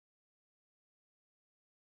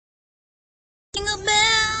Jingle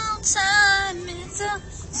bell time, it's a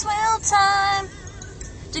swell time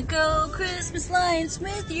to go Christmas lights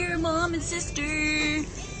with your mom and sister.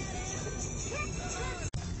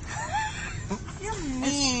 You're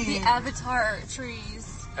mean. The Avatar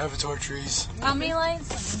trees. Avatar trees. How many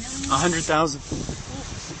lights? 100,000.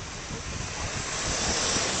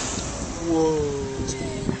 Whoa.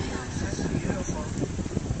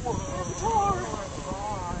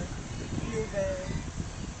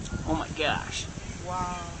 Oh my gosh.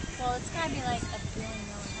 Wow. Well, it's gotta be like a $1 billion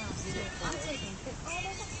house too. I'm taking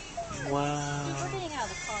pictures. Wow. We're getting out of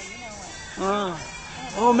the car, you know what?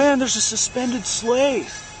 Oh man, there's a suspended sleigh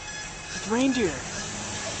with reindeer.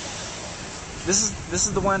 This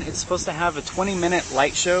is the one. It's supposed to have a 20-minute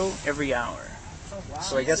light show every hour. Oh, wow.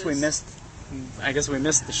 So I guess we missed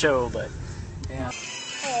the show, but yeah.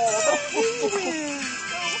 Oh,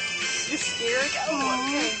 you're scared? Oh,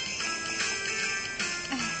 okay.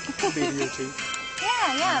 Videotape.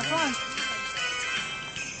 Yeah, come on.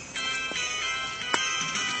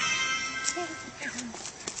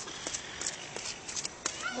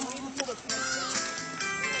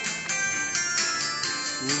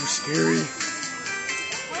 Ooh, scary.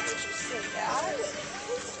 Why did you say that?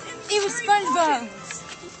 It was SpongeBob.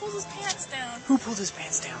 He pulled his pants down. Who pulled his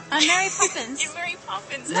pants down? Mary Poppins. You're Mary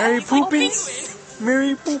Poppins. Mary He's like Poppins. penguin.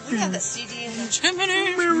 Mary We have that Poppins. CD in the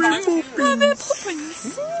Gemini. Mary Poppins. Mary Poppins.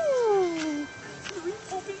 Mary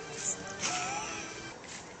Poppins.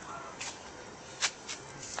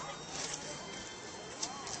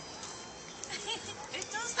 It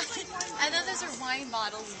does look like wine. I know those are wine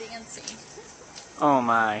bottles dancing. Oh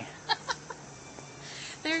my.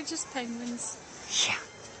 They're just penguins. Yeah.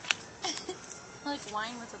 Like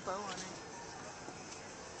wine with a bow on it.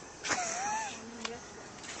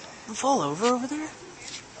 Fall over there?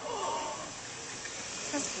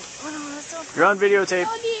 Oh no, that's so You're on videotape.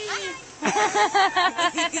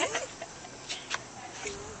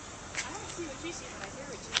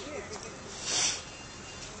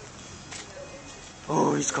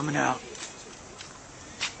 Oh, he's coming out.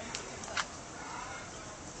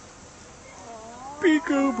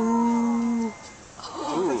 Peekaboo.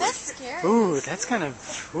 Oh, that's scary. Ooh, that's kind of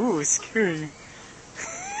scary.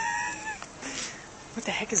 What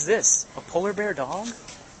the heck is this? A polar bear dog?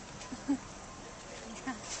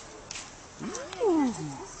 Ooh.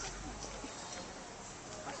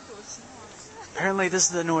 Apparently this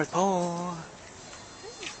is the North Pole.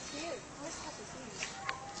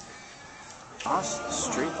 Across the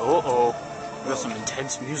street. Uh-oh. We got some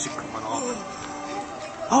intense music going on.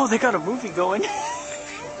 Oh, they got a movie going.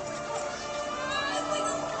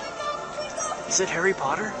 Is it Harry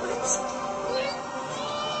Potter?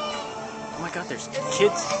 Oh my god, there's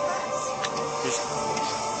kids. There's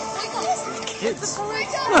kids.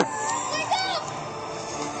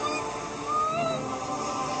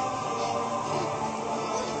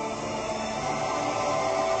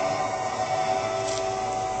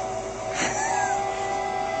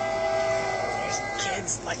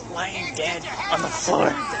 Kids like lying dead on the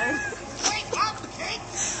floor.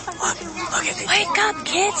 Look at the Wake up,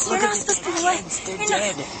 kids! You're not supposed to be awake. They're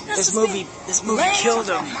dead. This movie killed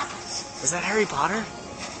them. Was that Harry Potter?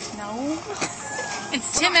 No.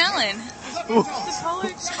 It's Tim Allen. Ooh. The Polar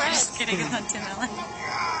Express. Just kidding, it's not Tim Allen.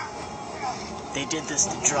 They did this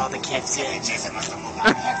to draw the kids in.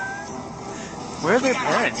 Where are their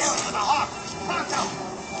parents? There's a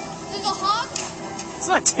hawk? It's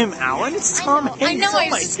not Tim Allen, it's Tom Hanks. I know, Oh I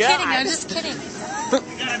my was just god. kidding, I was just kidding. We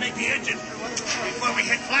gotta make the engine before we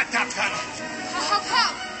hit blacktop tunnel.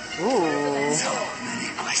 How? Ooh. So many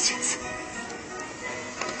questions.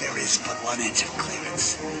 There is but one inch of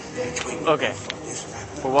clearance between. Okay,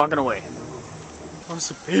 we're walking away. I'm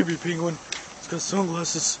just a baby penguin. It's got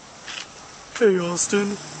sunglasses. Hey,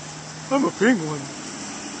 Austin. I'm a penguin.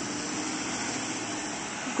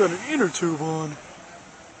 I've got an inner tube on.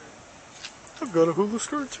 I've got a hula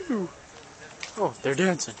skirt too. Oh, they're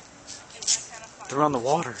dancing. They're on the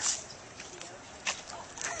water.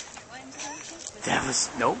 That was,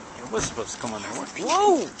 nope, it was supposed to come on their water.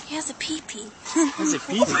 Whoa! He has a pee-pee. There's a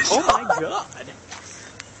pee. Oh my god.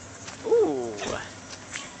 Ooh.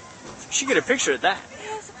 You should get a picture of that. He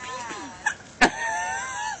has a pee-pee.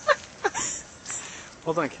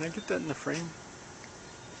 Hold on, can I get that in the frame?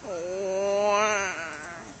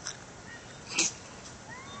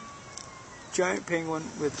 Giant penguin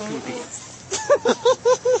with pee-pee.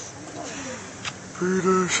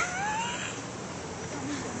 Peters.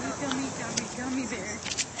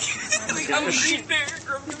 Gummy bear.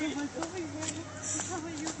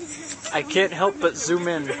 I can't help but zoom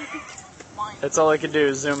in. That's all I can do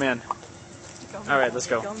is zoom in. Alright, let's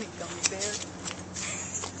go. Gummy bear.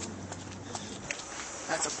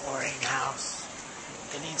 That's a boring house.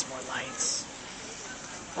 It needs more lights.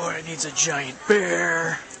 Or it needs a giant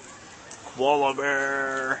bear. Koala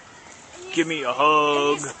bear. Give me a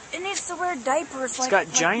hug. It needs to wear diapers. It's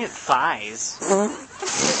got giant thighs. It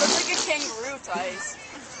looks like a kangaroo thighs.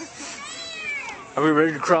 Are we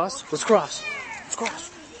ready to cross? Let's cross. Let's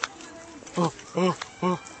cross. Oh.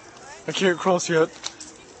 I can't cross yet.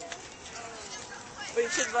 We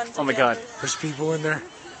should run Oh my god. There's people in there.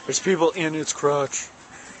 There's people in its crotch.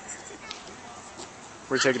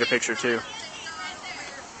 We're taking a picture too.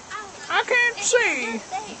 I can't see.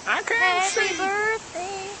 I can't see. Happy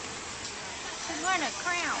birthday. She's wearing a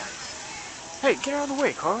crown. Hey, get out of the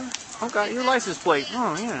way, car. Oh god, your license plate.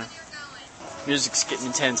 Oh yeah. Music's getting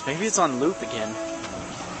intense. Maybe it's on loop again.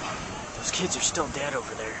 Those kids are still dead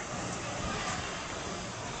over there.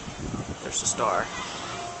 There's a star.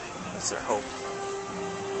 That's their hope.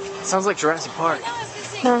 It sounds like Jurassic Park.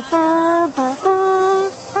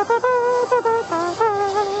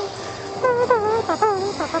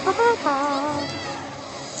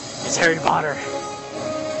 It's Harry Potter.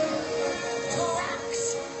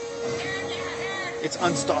 It's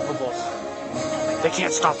unstoppable. They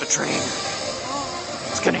can't stop the train.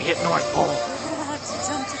 It's gonna hit North Pole.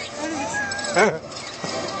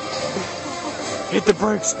 Hit the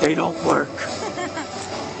brakes, they don't work.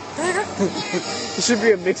 It should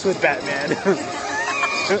be a mix with Batman.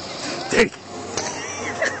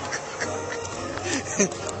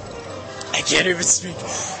 I can't even speak.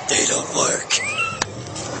 They don't work.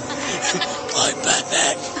 I'm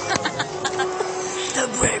Batman. The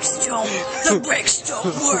brakes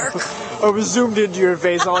don't work. I was zoomed into your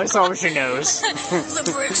face. All I saw was your nose. The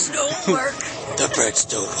brakes don't work. The brakes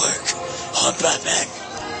don't work. I'm Batman.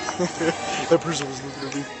 That person was looking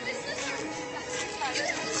at me.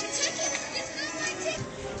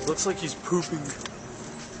 Looks like he's pooping.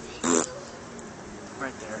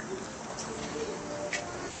 Right there.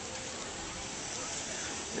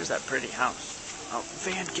 There's that pretty house. Oh,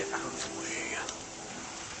 van, get out of the way.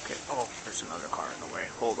 Okay, oh, there's another car in the way.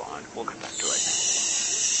 Hold on, we'll get back to it.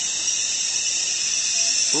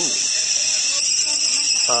 Ooh.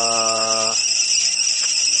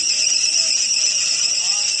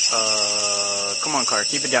 Come on, car,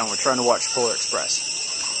 keep it down. We're trying to watch Polar Express.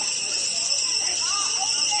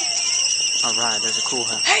 Alright, there's a cool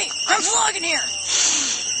house. Hey, I'm vlogging here.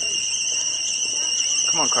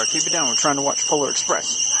 Come on, car, keep it down. We're trying to watch Polar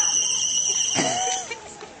Express.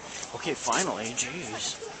 Okay, finally,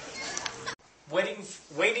 jeez.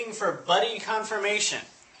 Waiting for buddy confirmation.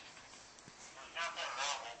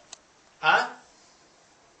 Huh?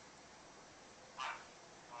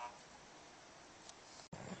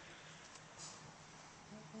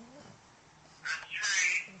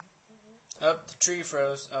 Oh, the tree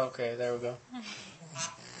froze. Oh, okay, there we go.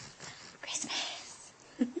 Christmas.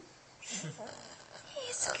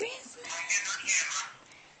 It's Christmas.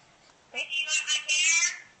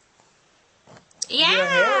 Yeah. Your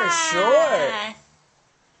hair is short.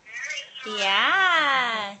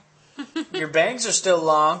 Yeah. Your bangs are still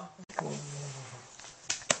long.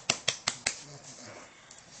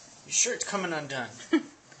 Your shirt's coming undone.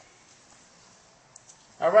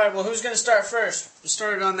 Alright, well, who's going to start first? We'll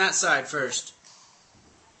start it on that side first.